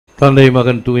தந்தை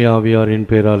மகன் தூய ஆவியாரின்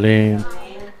பேராலே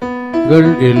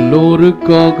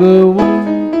எல்லோருக்காகவும்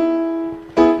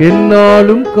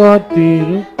என்னாலும்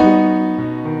காத்திருக்கும்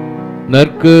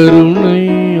நற்கருணை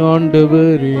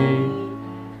ஆண்டவரே,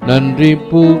 நன்றி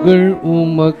புகழ்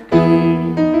உமக்கே.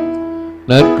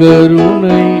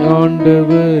 நற்கருணை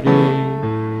ஆண்டவரே,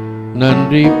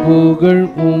 நன்றி புகழ்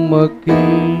உமக்கே.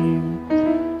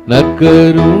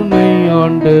 நற்கருணை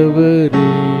ஆண்டவரே,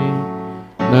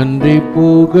 நன்றி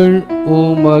புகழ்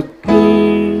உமக்கே.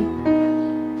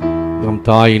 நம்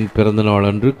தாயின் பிறந்த நாள்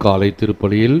அன்று காலை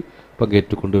திருப்பலியில்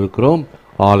பங்கேற்றுக் கொண்டிருக்கிறோம்.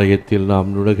 ஆலயத்தில் நாம்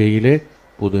நுழைகையிலே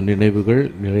புது நினைவுகள்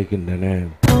நிறைகின்றன.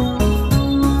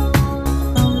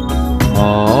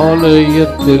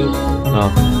 ஆலயத்தில்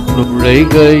நாம்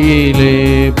நுழைகையிலே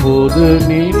புது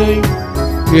நினைவு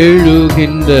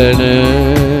எழுகின்றன.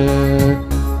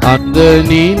 அந்த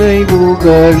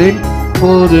நினைவுகளின்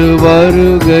ஒரு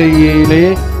வருகையிலே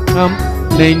நம்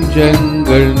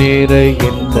நெஞ்சங்கள்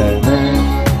நிறைகின்றன.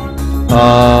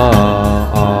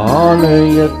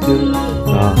 ஆலயத்தில்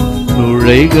நாம்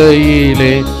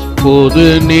நுழைகையிலே புது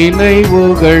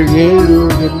நினைவுகள்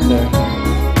எழுகின்றன.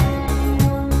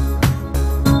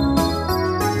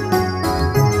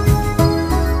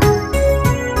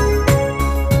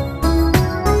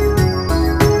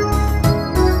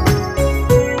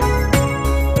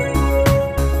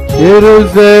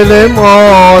 எருசலேம்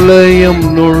ஆலயம்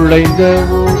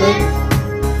நுழைந்தவுடன்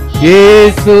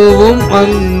இயேசுவும்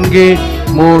அங்கே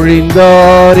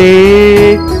மொழிந்தாரே.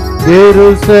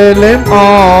 எருசலேம்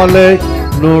ஆலயம்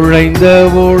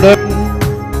நுழைந்தவுடன்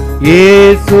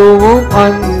இயேசுவும்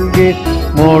அங்கே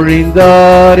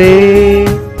மொழிந்தாரே.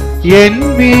 என்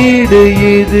வீடு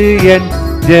இது, என்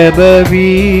ஜெப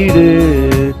வீடு,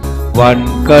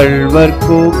 வன்கள்வர்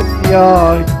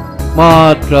குகையாய்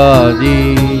மாற்றாதே.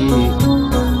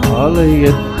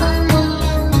 ஆலயத்தில்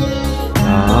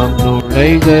நாம்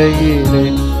நுழைகையிலே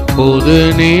புது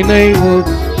நினைவு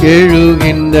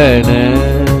எழுகின்றன.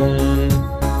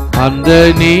 அந்த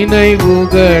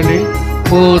நினைவுகளில்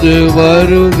புது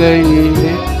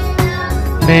வருகையிலே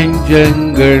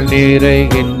நெஞ்சங்கள்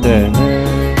நிறைகின்றன.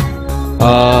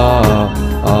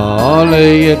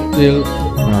 ஆலயத்தில்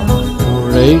நாம்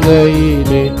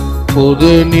நுழைகையிலே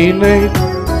புது நினைவு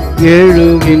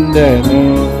எழுகின்றன.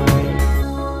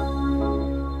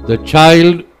 The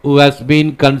child who has been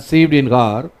conceived in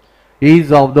her is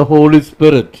of the Holy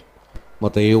Spirit.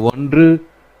 மத்தேயு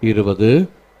 1:20.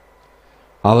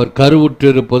 அவர்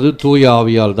கருவுற்றிருப்பது தூய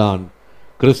ஆவியால் தான்.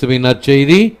 கிறிஸ்துவின்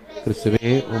நற்செய்தி.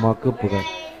 கிறிஸ்துவே உமக்கு புகழ்.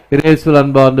 இயேசுவில்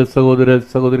அன்பார்ந்த சகோதர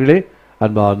சகோதரிகளே,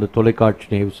 அன்பார்ந்த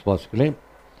தொலைக்காட்சி விசுவாசிகளே,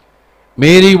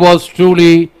 Mary was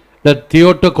truly the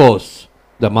Theotokos,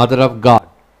 the mother of God.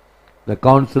 The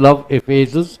Council of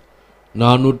Ephesus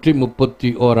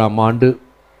 431 ஆண்டு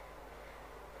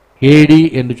AD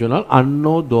என்று சொன்னால்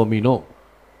அன்னோ Domino,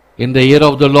 in the year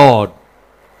of the Lord.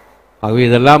 ஆகவே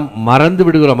இதெல்லாம் மறந்து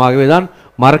விடுகிறோம். ஆகவேதான்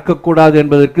மறக்கக்கூடாது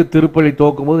என்பதற்கு திருப்பலி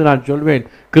துவக்கும் போது நான் சொல்வேன்,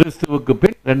 கிறிஸ்துவுக்கு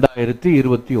பின்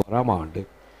 2021 ஆண்டு.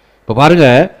 இப்போ பாருங்க,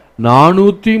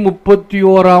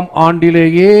 431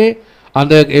 ஆண்டிலேயே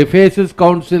அந்த எபேசஸ்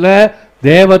கவுன்சில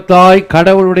தேவத்தாய்,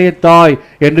 கடவுளுடைய தாய்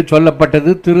என்று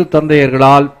சொல்லப்பட்டது திரு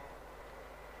தந்தையர்களால்.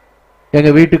 எங்க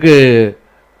வீட்டுக்கு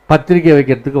பத்திரிகை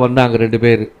வைக்கிறதுக்கு வந்தாங்க 2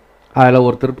 பேர். அதில்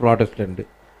ஒருத்தர் ப்ராட்டஸ்டன்ட்.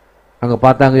 அங்கே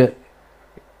பார்த்தாங்க,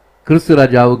 கிறிஸ்து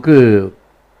ராஜாவுக்கு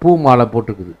பூ மாலை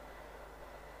போட்டிருக்குது.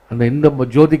 இந்த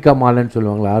ஜோதிகா மாலைன்னு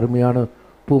சொல்லுவாங்களா, அருமையான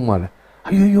பூ மாலை.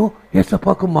 ஐயோ,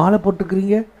 ஏசப்பாவுக்கு மாலை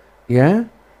போட்டுக்கிறீங்க? ஏன்?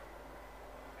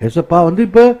 ஏசப்பா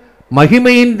இப்போ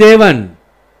மகிமையின் தேவன்.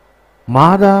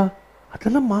 மாதா,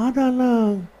 அதெல்லாம்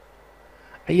மாதாலாம்.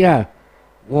 ஐயா,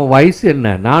 உன் வயசு என்ன?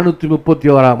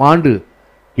 431 ஆண்டு.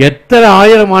 எத்தனை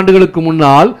 1000 ஆண்டுகளுக்கு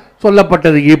முன்னால்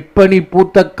சொல்லப்பட்டது. இப்ப நீ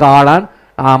பூத்த காளான்,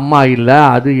 அம்மா இல்லை,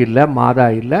 அது இல்லை, மாதா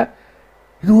இல்லை.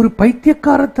 இது ஒரு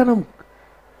பைத்தியக்காரத்தனம்,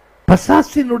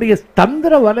 பசாசினுடைய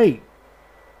தந்திர வலை.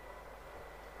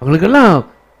 அவங்களுக்கெல்லாம்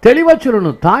தெளிவா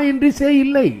சொல்லணும், தாயின்றி சே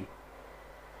இல்லை.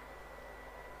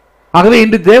 ஆகவே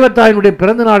இன்று தேவத்தாயினுடைய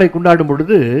பிறந்த நாளை கொண்டாடும்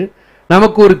பொழுது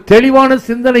நமக்கு ஒரு தெளிவான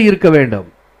சிந்தனை இருக்க வேண்டும்.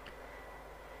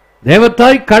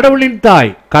 தேவத்தாய் கடவுளின்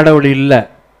தாய், கடவுள் இல்ல.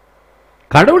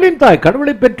 கடவுளின் தாய்,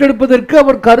 கடவுளை பெற்றெடுப்பதற்கு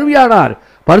அவர் கருவியானார்.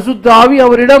 பரிசுத்த ஆவி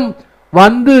அவரிடம்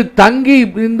வந்து தங்கி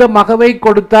இந்த மகவை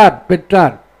கொடுத்தார்,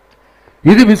 பெற்றார்.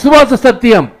 இது விசுவாச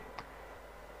சத்தியம்.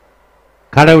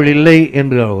 கடவுள் இல்லை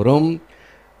என்கிறவரும்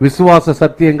விசுவாச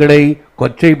சத்தியங்களை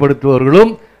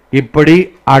கொச்சைப்படுத்துபவர்களும் இப்படி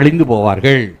அழிந்து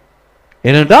போவார்கள்.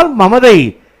 ஏனென்றால் மமதை,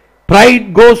 pride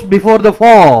goes before the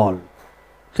fall.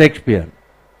 Shakespeare.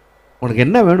 உனக்கு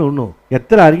என்ன வேணும்? இன்னும்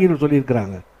எத்தனை அறிஞர்கள்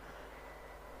சொல்லியிருக்கிறாங்க.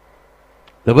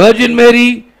 The Virgin Mary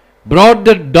brought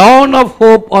the dawn of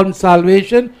hope on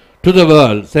salvation to the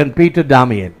world, St. Peter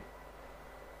Damian.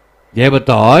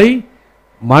 தேவதாய்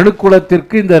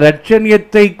மனுக்குலத்திற்கு இந்த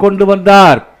இரட்சணியத்தை கொண்டு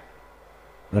வந்தார்.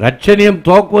 இரட்சணியம்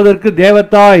துவக்குவதற்கு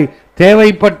தேவதாய்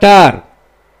தேவைப்பட்டார்.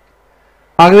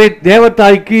 ஆகவே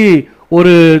தேவதாய்க்கு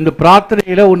ஒரு இந்த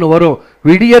பிரார்த்தனையில ஒன்று வரும்,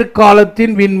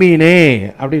 விடியற்காலத்தின் விண்மீனே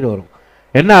அப்படின்னு வரும்.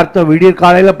 என்ன அர்த்தம்?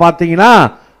 விடியற்காலையில பார்த்தீங்கன்னா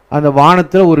அந்த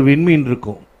வானத்தில் ஒரு விண்மீன்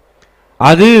இருக்கும்.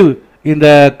 அது இந்த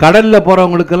கடல்ல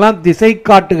போறவங்களுக்கெல்லாம் திசை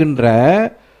காட்டுகின்ற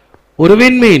ஒரு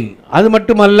விண்மீன். அது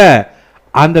மட்டுமல்ல,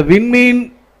 அந்த விண்மீன்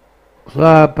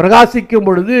பிரகாசிக்கும்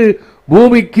பொழுது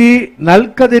பூமிக்கு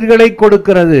நல்கதிர்களை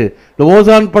கொடுக்கிறது.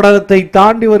 ஓசான் படலத்தை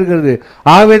தாண்டி வருகிறது.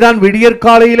 ஆகவேதான்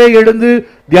விடியற்காலையிலே எழுந்து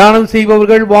தியானம்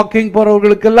செய்பவர்கள், வாக்கிங்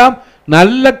போறவர்களுக்கெல்லாம்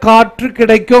நல்ல காற்று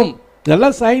கிடைக்கும்.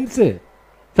 இதெல்லாம் சயின்ஸு.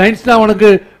 சயின்ஸ் தான்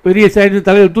உனக்கு பெரிய சயின்ஸ்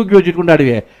தலையில் தூக்கி வச்சுட்டு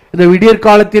கொண்டாடுவேன். இந்த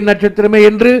விடியற்காலத்தின் நட்சத்திரமே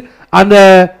என்று அந்த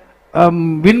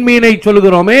விண்மீனை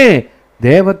சொல்லுகிறோமே,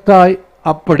 தேவத்தாய்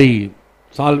அப்படி.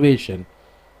 சால்வேஷன்,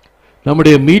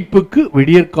 நம்முடைய மீட்புக்கு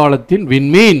விடியற்காலத்தின்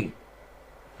விண்மீன்.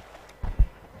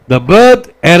 The birth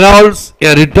heralds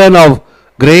a return of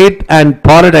great and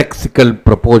paradoxical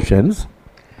proportions.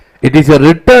 It is a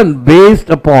return based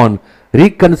upon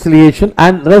reconciliation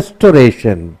and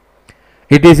restoration.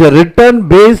 It is a return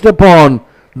based upon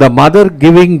the mother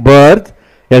giving birth,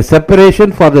 a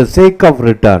separation for the sake of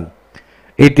return.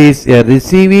 It is a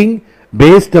receiving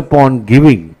based upon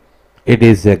giving. It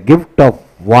is a gift of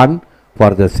one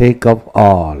for the sake of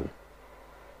all.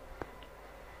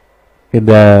 In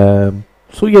the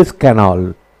Suez Canal,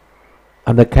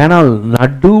 அந்த canal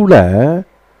நடுவில்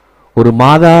ஒரு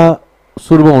மாதா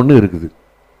சுரூபம் ஒன்று இருக்குது.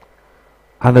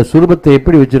 அந்த சுரூபத்தை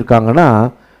எப்படி வச்சுருக்காங்கன்னா,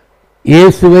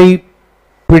 இயேசுவை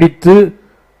பிடித்து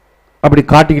அப்படி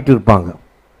காட்டிக்கிட்டு இருப்பாங்க.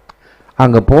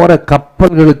 அங்கே போகிற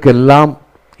கப்பல்களுக்கெல்லாம்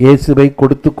இயேசுவை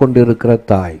கொடுத்து கொண்டு இருக்கிற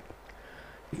தாய்.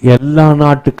 எல்லா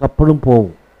நாட்டு கப்பலும்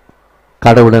போகும்.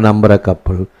 கடவுளை நம்புகிற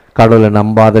கப்பல், கடவுளை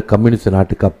நம்பாத கம்யூனிஸ்ட்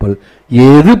நாட்டு கப்பல்,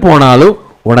 எது போனாலும்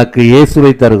உனக்கு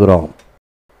இயேசுவை தருகிறோம்.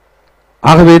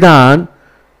 ஆகவேதான்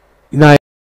நான்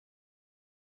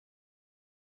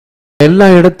எல்லா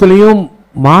இடத்துலையும்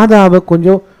மாதாவை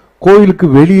கொஞ்சம் கோயிலுக்கு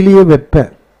வெளியிலேயே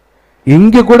வைப்பேன்.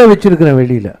 இங்கே கூட வச்சிருக்கிறேன்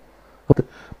வெளியில.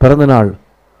 பிறந்த நாள்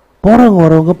போறவங்க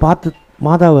வரவங்க பார்த்து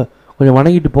மாதாவை கொஞ்சம்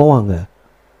வணங்கிட்டு போவாங்க.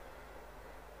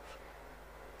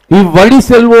 இவ்வழி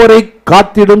செல்வோரை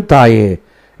காத்திடும் தாயே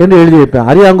என்று எழுதி வைப்பேன்.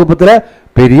 அரியாங்குப்பத்தில்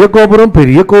பெரிய கோபுரம்,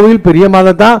 பெரிய கோவில், பெரிய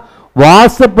மாதா தான்.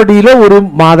 வாசப்படியில ஒரு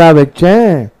மாதா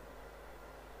வச்சேன்.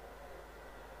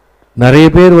 நிறைய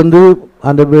பேர் வந்து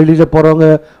அந்த வெளியில போறவங்க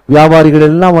வியாபாரிகள்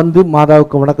எல்லாம் வந்து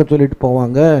மாதாவுக்கு வணக்கம் சொல்லிட்டு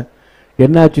போவாங்க.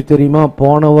 என்னாச்சு தெரியுமா?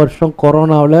 போன வருஷம்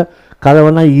கொரோனாவில்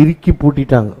கதவெல்லாம் இறுக்கி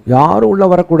பூட்டிட்டாங்க. யாரும் உள்ள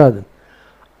வரக்கூடாது.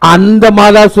 அந்த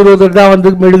மாதா சுரூபத்தில் தான்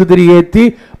வந்து மெழுகுதிரி ஏற்றி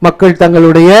மக்கள்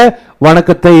தங்களுடைய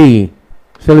வணக்கத்தை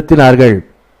செலுத்தினார்கள்,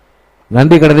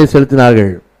 நன்றி கடனை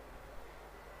செலுத்தினார்கள்.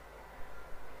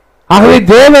 ஆகவே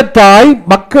தேவத்தாய்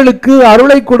மக்களுக்கு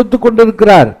அருளை கொடுத்து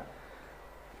கொண்டிருக்கிறார்.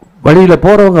 வழியில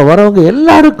போறவங்க வரவங்க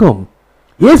எல்லாருக்கும்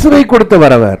இயேசுவை கொடுத்து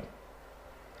வரவர்.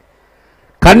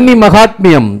 கன்னி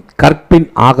மகாத்மியம், கற்பின்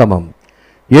ஆகமம்,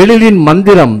 எழிலின்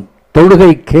மந்திரம்,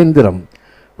 தொழுகை கேந்திரம்,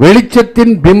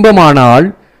 வெளிச்சத்தின் பிம்பமானால்,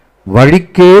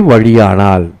 வழிக்கே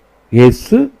வழியானால்,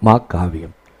 இயேசு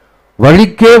மாக்காவியம்.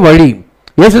 வழிக்கே வழி,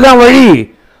 இயேசுதான் வழி.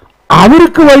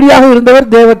 அவருக்கு வழியாக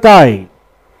இருந்தவர் தேவத்தாய்.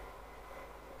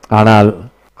 ஆனால்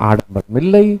ஆடம்பரம்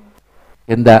இல்லை,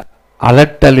 எந்த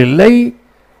அலட்டல் இல்லை,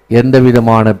 எந்த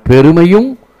விதமான பெருமையும்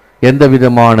எந்த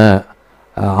விதமான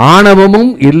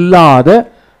ஆணவமும் இல்லாத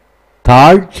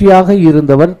தாழ்ச்சியாக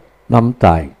இருந்தவர் நம்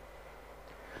தாய்.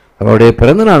 அவருடைய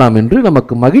பிறந்த நாளாம் என்று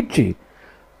நமக்கு மகிழ்ச்சி.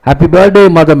 ஹாப்பி பர்த்டே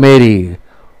மதர் மேரி,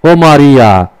 ஓ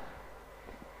மாரியா,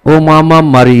 ஓ மாமா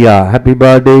Maria, happy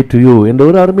birthday to you என்ற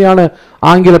ஒரு அருமையான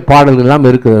ஆங்கில பாடல்கள் எல்லாம்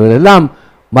இருக்கிறது. எல்லாம்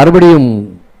மறுபடியும்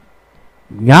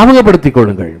ஞாபகப்படுத்திக்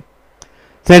கொள்ளுங்கள்.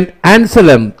 Send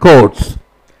Ansalam quotes,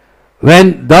 when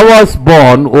thou was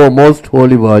born, O most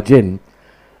holy virgin,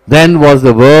 then was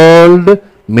the world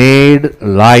made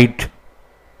light.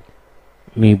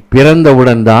 நீ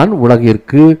பிறந்தவுடன் தான்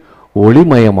உலகிற்கு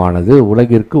ஒளிமயமானது,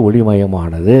 உலகிற்கு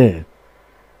ஒளிமயமானது.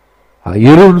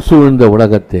 இருள் சூழ்ந்த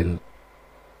உலகத்தில்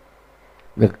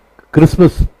இந்த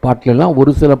கிறிஸ்துமஸ் பாட்டிலெல்லாம்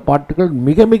ஒரு சில பாட்டுகள்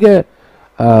மிக மிக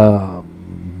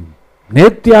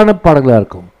நேர்த்தியான பாடல்களாக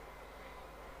இருக்கும்.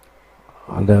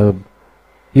 அந்த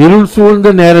இருள் சூழ்ந்த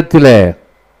நேரத்தில்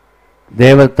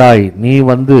தேவத்தாய் நீ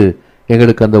வந்து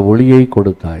எங்களுக்கு அந்த ஒளியை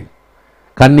கொடுத்தாய்.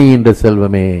 கன்னி என்ற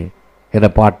செல்வமே என்ற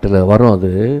பாட்டில் வரும்.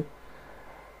 அது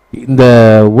இந்த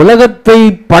உலகத்தை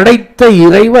படைத்த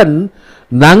இறைவன்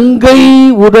நங்கை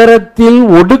உதரத்தில்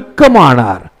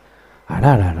ஒடுக்கமானார்.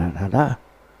 அடாடாடாடா,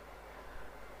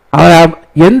 அவர்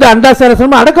எந்த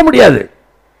அண்டாசரசமும் அடக்க முடியாது.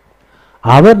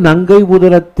 அவர் நங்கை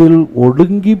உதரத்தில்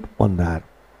ஒடுங்கி வந்தார்.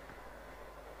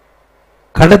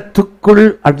 கடத்துக்குள்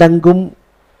அடங்கும்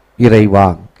இறைவா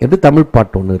என்று தமிழ்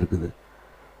பாட்டு ஒன்று இருக்குது.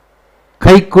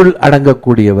 கைக்குள்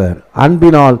அடங்கக்கூடியவர்,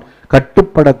 அன்பினால்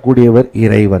கட்டுப்படக்கூடியவர்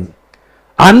இறைவன்.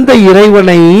 அந்த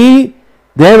இறைவனை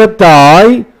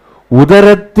தேவத்தாய்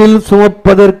உதரத்தில்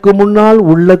சுமப்பதற்கு முன்னால்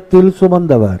உள்ளத்தில்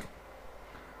சுமந்தவர்.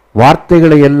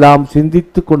 வார்த்தைகளை எல்லாம்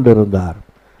சிந்தித்து கொண்டிருந்தார்.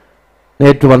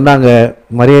 நேற்று வந்தாங்க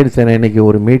மரியாதை சேனை. இன்னைக்கு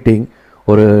ஒரு மீட்டிங்,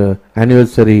 ஒரு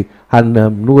ஆனிவர்சரி, அந்த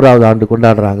 100வது ஆண்டு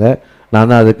கொண்டாடுறாங்க. நான்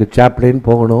தான் அதுக்கு சாப்ளின்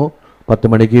போகணும். 10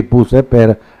 மணிக்கு பூசை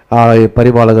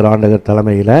பரிபாலகர் ஆண்டகர்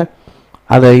தலைமையில்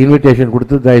அதை இன்விடேஷன்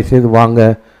கொடுத்து தயவுசெய்து வாங்க.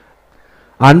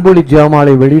 அன்பொலி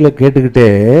ஜெபமாலை வெளியில் கேட்டுக்கிட்டே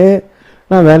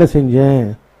நான் வேலை செஞ்சேன்.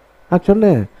 நான்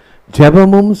சொன்னேன்,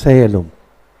 ஜெபமும் செயலும்.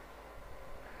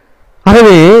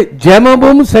 ஆகவே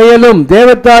ஜெபமும் செயலும்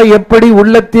தேவத்தாய் எப்படி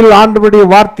உள்ளத்தில் ஆண்டவருடைய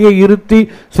வார்த்தையை இருத்தி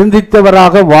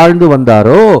சிந்தித்தவராக வாழ்ந்து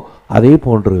வந்தாரோ அதே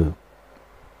போன்று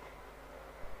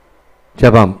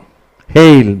ஜெபம்.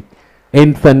 Hale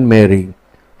infant Mary,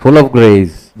 full of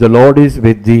grace, the Lord is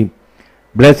with thee.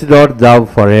 Blessed art thou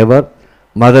forever,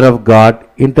 Mother of God,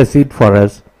 intercede for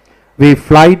us. We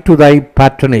fly to thy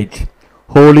patronage,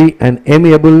 holy and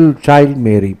amiable child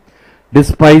Mary.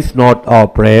 Despise not our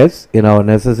prayers in our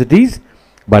necessities,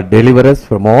 but deliver us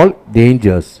from all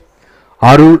dangers.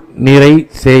 அருள் நிறை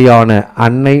சேயான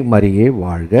அன்னை மரியே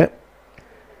வாழ்க.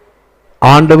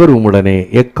 ஆண்டவர் உம்முடனே,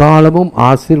 எக்காலமும்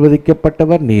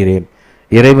ஆசீர்வதிக்கப்பட்டவர் நீரே.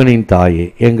 இறைவனின் தாயே,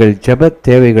 எங்கள் ஜெபத்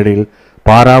தேவைகளில்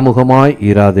பாராமுகமாய்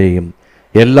இராதேயும்.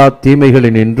 எல்லா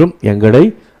தீமைகளினின்றும் எங்களை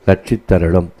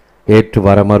ரட்சித்தருளும். ஏற்று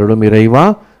வரமருளும் இறைவா,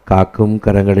 காக்கும்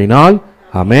கரங்களினால்.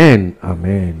 அமேன்,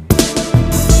 அமேன்.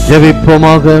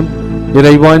 ஜெபிப்போமாக.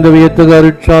 இறைவா, இந்த வியத்தகு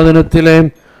அருட்சாதனத்திலே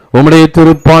உம்முடைய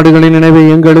திருப்பாடுகளின் நினைவை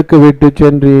எங்களுக்கு விட்டு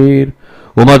சென்றீர்.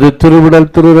 உமது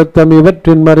திருவிடல் திரு ரத்தம்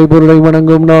இவற்றின் மறைபொருளை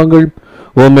வணங்கும் நாங்கள்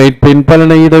உம்மை பின்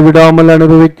பலனை இடைவிடாமல்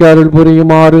அனுபவிக்க அருள்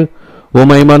புரியுமாறு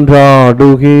உம்மை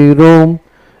மன்றாடுகிறோம்.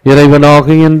 இறைவனாக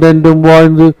என்றென்றும்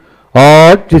வாழ்ந்து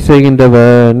ஆட்சி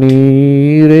செய்கின்றவர்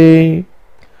நீரே.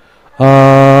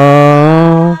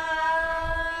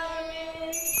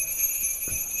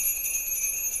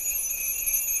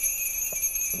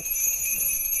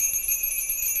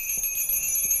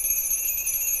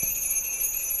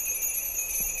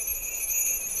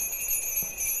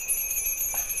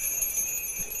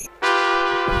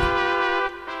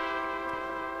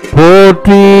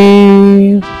 போற்றி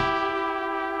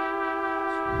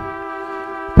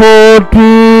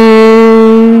போற்றி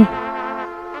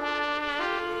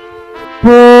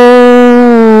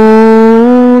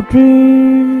போற்றி.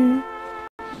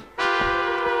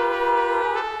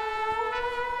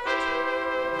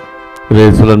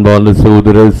 வாழ்ந்த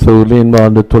சகோதர சகோதரின்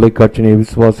வாழ்ந்த தொலைக்காட்சி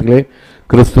விசுவாசிகளே,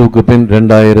 கிறிஸ்துவுக்கு பின்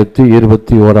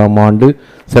 2021 ஆண்டு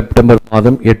செப்டம்பர்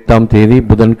மாதம் 8ஆம் தேதி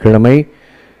புதன்கிழமை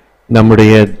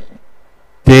நம்முடைய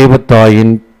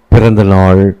தேவத்தாயின் பிறந்த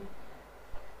நாள்.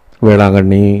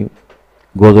 வேளாங்கண்ணி,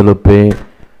 கோதலுப்பே,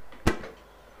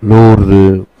 லூர்து,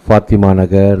 ஃபாத்திமா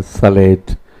நகர்,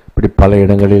 சலேட், இப்படி பல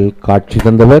இடங்களில் காட்சி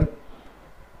தந்தவர்.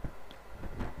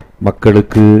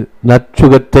 மக்களுக்கு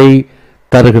நற்சுகத்தை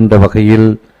தருகின்ற வகையில்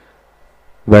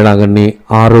வேளாங்கண்ணி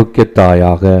ஆரோக்கிய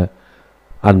தாயாக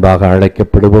அன்பாக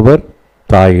அழைக்கப்படுபவர்.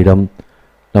 தாயிடம்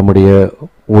நம்முடைய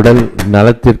உடல்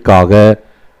நலத்திற்காக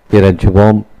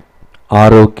இறைஞ்சுவோம்.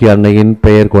 ஆரோக்கிய அன்னையின்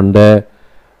பெயர் கொண்ட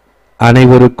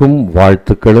அனைவருக்கும்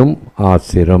வாழ்த்துக்களும்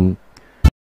ஆசிரும்.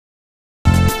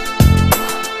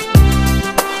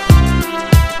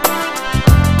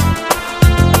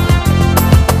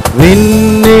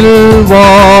 விண்ணில்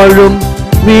வாழும்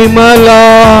விமலா,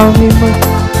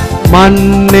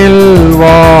 மண்ணில்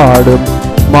வாடும்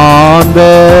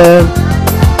மாந்தர்.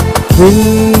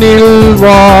 விண்ணில்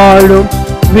வாழும்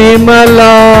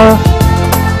விமலா,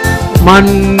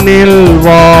 மண்ணில்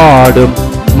வாடும்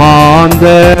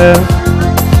மாந்தர்.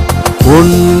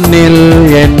 உன்னில்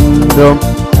என்றும்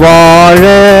வாழ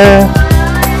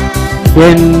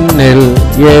என்னில்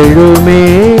எழுமே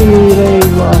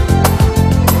இறைவா.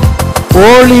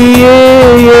 ஒளியே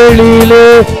எழிலே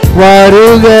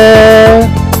வருக,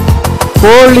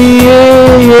 ஒளியே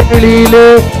எழிலே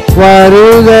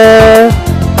வருக.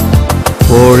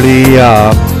 ஒளியா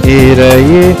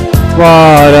இறையே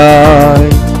வாராய்,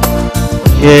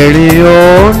 எளியோ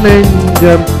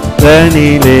நெஞ்சம்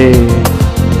தனிலே.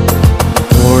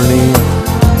 ஒளி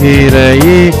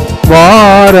இறையே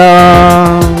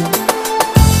வாராய்.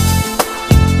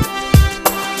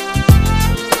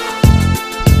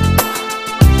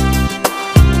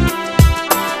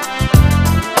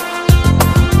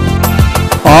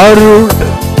 அருள்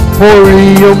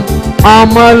பொழியும்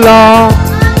அமலா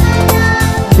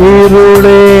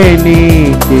இருளே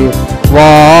நீக்கி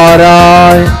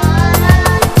வாராய்.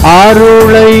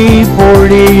 அருளை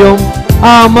பொழியும்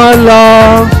அமலா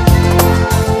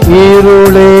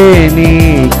இருளே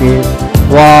நீக்கி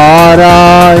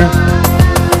வாராய்.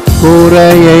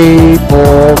 குறையை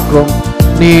போக்கும்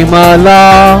நிமலா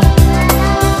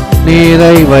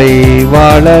நிறைவை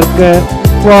வளர்க்க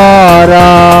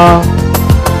வாரா.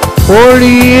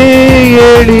 ஒளியே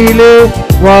எழிலே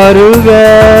வருக,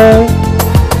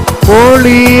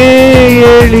 ஒளியே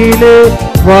எழிலே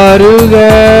வருக.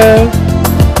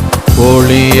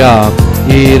 ஒளியாம்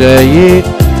இறையே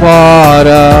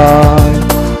வாராய்.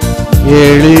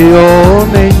 எளியோ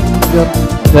நெஞ்சம்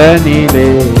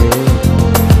தனிலே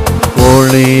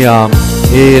ஒளியாம்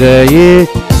இறையே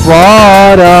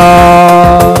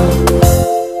வாராய்.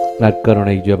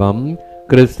 நற்கருணை ஜெபம்.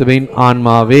 கிறிஸ்துவின்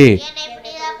ஆன்மாவே,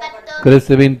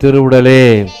 கிறிஸ்துவின் திருவுடலே,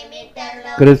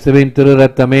 கிறிஸ்துவின் திரு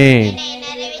ரத்தமே,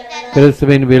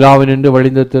 கிறிஸ்துவின் விழாவினின்று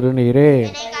வழிந்த திருநீரே,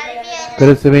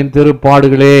 கிறிஸ்துவின்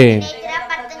திருப்பாடுகளே,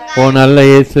 ஓ நல்ல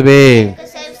இயேசுவே,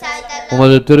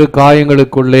 உமது திரு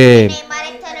காயங்களுக்குள்ளே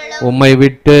உம்மை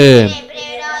விட்டு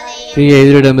தீய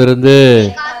எதிரிடமிருந்து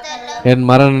என்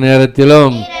மரண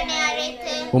நேரத்திலும்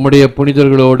உம்முடைய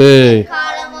புனிதர்களோடு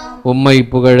உம்மை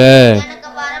புகழ.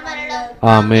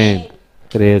 ஆமென்.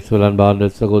 கிறிஸ்துவில் அன்பார்ந்த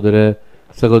சகோதர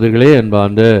சகோதரிகளே,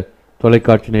 அன்பார்ந்த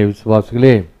தொலைக்காட்சி நேய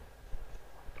விசுவாசிகளே,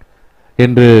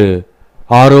 இன்று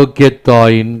ஆரோக்கிய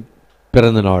தாயின்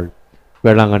பிறந்த நாள்,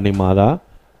 வேளாங்கண்ணி மாதா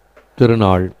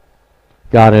திருநாள்.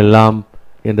 யாரெல்லாம்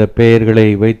இந்த பெயர்களை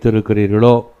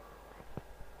வைத்திருக்கிறீர்களோ,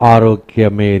 ஆரோக்கிய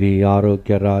மேரி,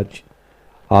 ஆரோக்கிய ராஜ்,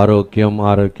 ஆரோக்கியம்,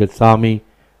 ஆரோக்கிய சாமி,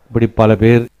 இப்படி பல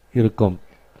பேர் இருக்கும்.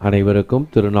 அனைவருக்கும்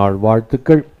திருநாள்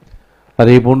வாழ்த்துக்கள்.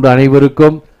 அதே போன்று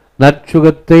அனைவருக்கும்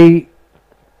நற்சுகத்தை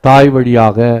தாய்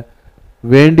வழியாக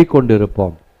வேண்டிக்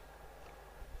கொண்டிருப்போம்.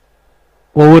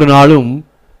 ஒவ்வொரு நாளும்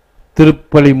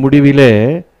திருப்பலி முடிவிலே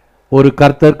ஒரு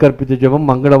கர்த்தர் கற்பித்த ஜெபம்,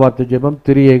 மங்கள வார்த்தை ஜெபம்,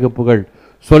 திரியேக புகழ்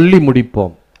சொல்லி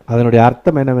முடிப்போம். அதனுடைய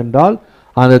அர்த்தம் என்னவென்றால்,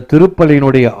 அந்த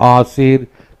திருப்பலியினுடைய ஆசீர்,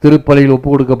 திருப்பலியில் ஒப்பு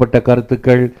கொடுக்கப்பட்ட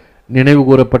கருத்துக்கள், நினைவு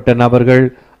கூறப்பட்ட நபர்கள்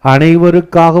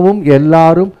அனைவருக்காகவும்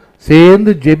எல்லாரும்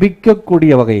சேர்ந்து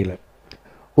ஜெபிக்கக்கூடிய வகையில்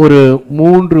ஒரு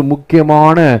 3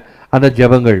 முக்கியமான அந்த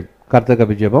ஜெபங்கள், கர்த்தர்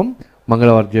கபி ஜெபம்,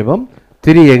 மங்களவார் ஜெபம்,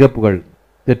 திரியேக புகழ்,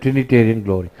 தி ட்ரினிடேரியன்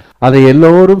க்ளோரி, அதை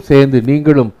எல்லோரும் சேர்ந்து,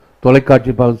 நீங்களும்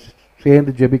தொலைக்காட்சி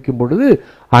சேர்ந்து ஜெபிக்கும் பொழுது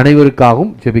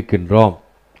அனைவருக்காகவும் ஜெபிக்கின்றோம்.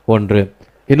 ஒன்று.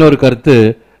 இன்னொரு கருத்து,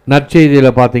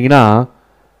 நற்செய்தியில் பார்த்தீங்கன்னா,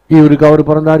 இவருக்கு அவர்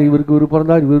பிறந்தார், இவருக்கு இவர்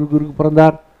பிறந்தார், இவருக்கு இவருக்கு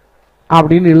பிறந்தார்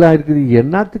அப்படின்னு எல்லாம் இருக்குது.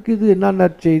 என்னத்துக்கு இது, என்ன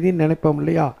நற்செய்தின்னு நினைப்போம்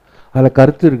இல்லையா? அதில்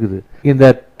கருத்து இருக்குது. இந்த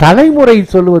தலைமுறை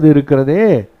சொல்லுவது இருக்கிறதே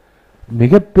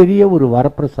மிகப்பெரிய ஒரு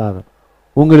வரப்பிரசாதம்.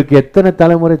 உங்களுக்கு எத்தனை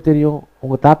தலைமுறை தெரியும்?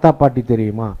 உங்கள் தாத்தா பாட்டி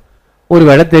தெரியுமா? ஒரு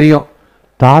வேளை தெரியும்.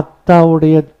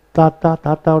 தாத்தாவுடைய தாத்தா,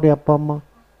 தாத்தாவுடைய அப்பா அம்மா,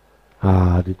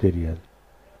 அது தெரியாது.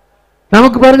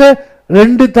 நமக்கு பாருங்க,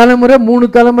 2 தலைமுறை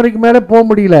 3 தலைமுறைக்கு மேலே போக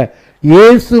முடியல.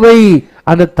 இயேசுவை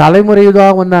அந்த தலைமுறை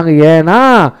தான் வந்தாங்க. ஏன்னா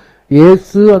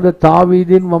இயேசு அந்த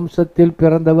தாவீதின் வம்சத்தில்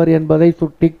பிறந்தவர் என்பதை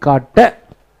சுட்டி காட்ட.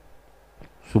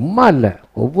 சும்மா இல்லை,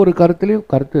 ஒவ்வொரு கருத்துலையும்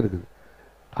கருத்து இருக்குது.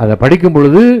 அதை படிக்கும்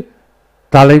பொழுது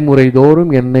தலைமுறை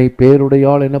தோறும் என்னை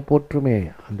பேருடையாள் என போற்றுமே,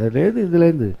 அந்த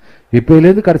இதுலேருந்து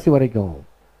இப்பயிலேருந்து கடைசி வரைக்கும்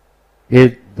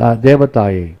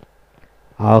தேவதாயை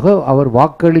ஆக அவர்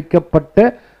வாக்களிக்கப்பட்ட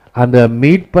அந்த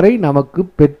மீட்பரை நமக்கு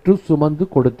பெற்று சுமந்து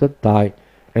கொடுத்த தாய்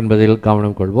என்பதில்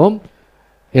கவனம் கொள்வோம்.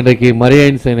 இன்றைக்கு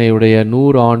மரியாயின் சேனையுடைய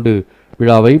 100 ஆண்டு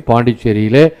விழாவை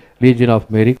பாண்டிச்சேரியிலே லீஜன்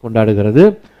ஆஃப் மேரி கொண்டாடுகிறது.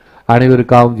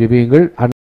 அனைவருக்காகவும் ஜெபியுங்கள்.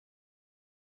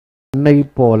 அன்னை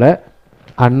போல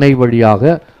அன்னை வழியாக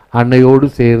அன்னையோடு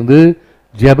சேர்ந்து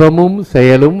ஜெபமும்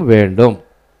செயலும் வேண்டும்,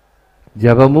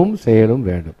 ஜெபமும் செயலும்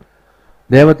வேண்டும்.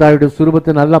 தேவதாயுடைய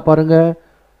சுரூபத்தை நல்லா பாருங்க.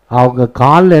 அவங்க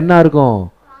காலில் என்ன இருக்கும்?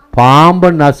 பாம்பை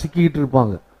நசுக்கிட்டு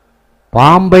இருப்பாங்க.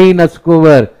 பாம்பை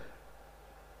நசுக்குபவர்,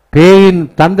 பேயின்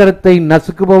தந்திரத்தை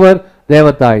நசுக்குபவர்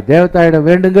தேவதாய். தேவதாயிடம்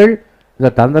வேண்டுங்கள்,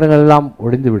 இந்த தந்திரங்கள் எல்லாம்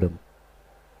ஒழிந்துவிடும்.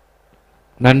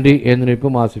 நன்றி.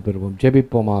 எழுந்திருப்போம், ஆசி பெறுவோம்,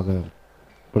 ஜெபிப்போமாக.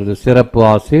 சிறப்பு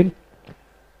ஆசீர்.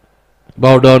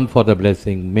 Bow down for the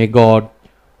blessing. May God,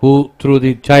 who through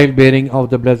the childbearing of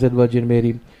the Blessed Virgin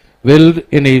Mary willed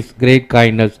in His great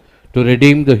kindness to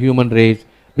redeem the human race,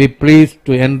 be pleased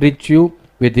to enrich you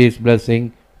with His blessing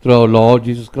through our Lord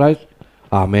Jesus Christ.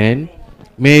 Amen.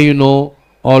 May you know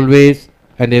always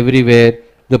and everywhere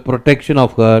the protection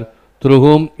of her, through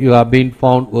whom you have been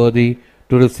found worthy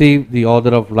to receive the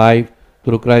order of life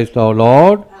through Christ our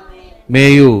Lord. Amen. May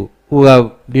you, who have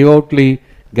devoutly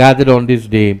gathered on this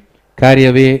day, carry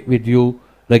away with you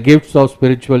the gifts of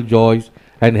spiritual joys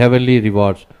and heavenly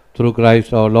rewards through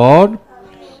Christ our Lord.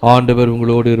 ஆண்டவர்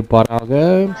உங்களோடு இருப்பாராக.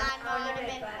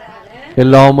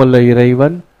 எல்லாம் வல்ல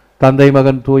இறைவன் தந்தை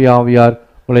மகன் தூய ஆவியார்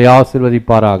உங்களை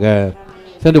ஆசீர்வதிப்பாராக.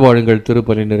 சென்று வாழுங்கள்.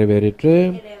 திருப்பலி நிறைவேறிற்று.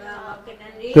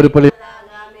 திருப்பலி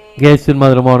இயேசுவின்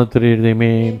மதுரமான திரு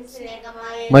இருதயமே,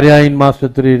 மரியாயின்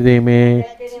மாஸ்டர் திரு இருதயமே,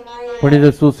 புனித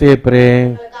சூசேப்பரே,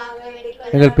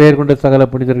 எங்கள் பெயர் கொண்ட சகல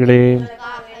புனிதர்களே,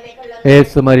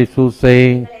 இயேசு மரி சூசை,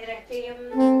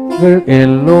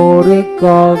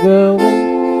 எல்லோருக்காகவும்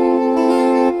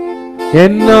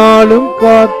என்னாலும்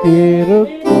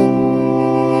காத்திருக்கும்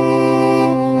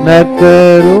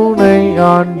நற்கருணை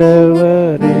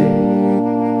ஆண்டவரே,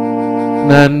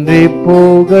 நன்றி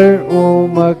புகழ்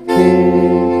உமக்கே.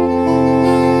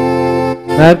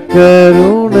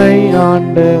 நற்கருணை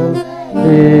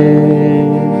ஆண்டவரே,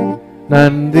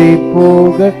 நன்றி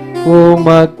புகழ்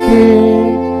உமக்கே.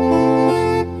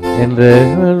 என்ற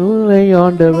கருணை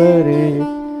ஆண்டவரே,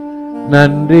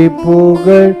 நன்றி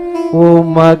புகழ்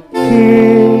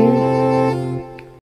உமக்கே.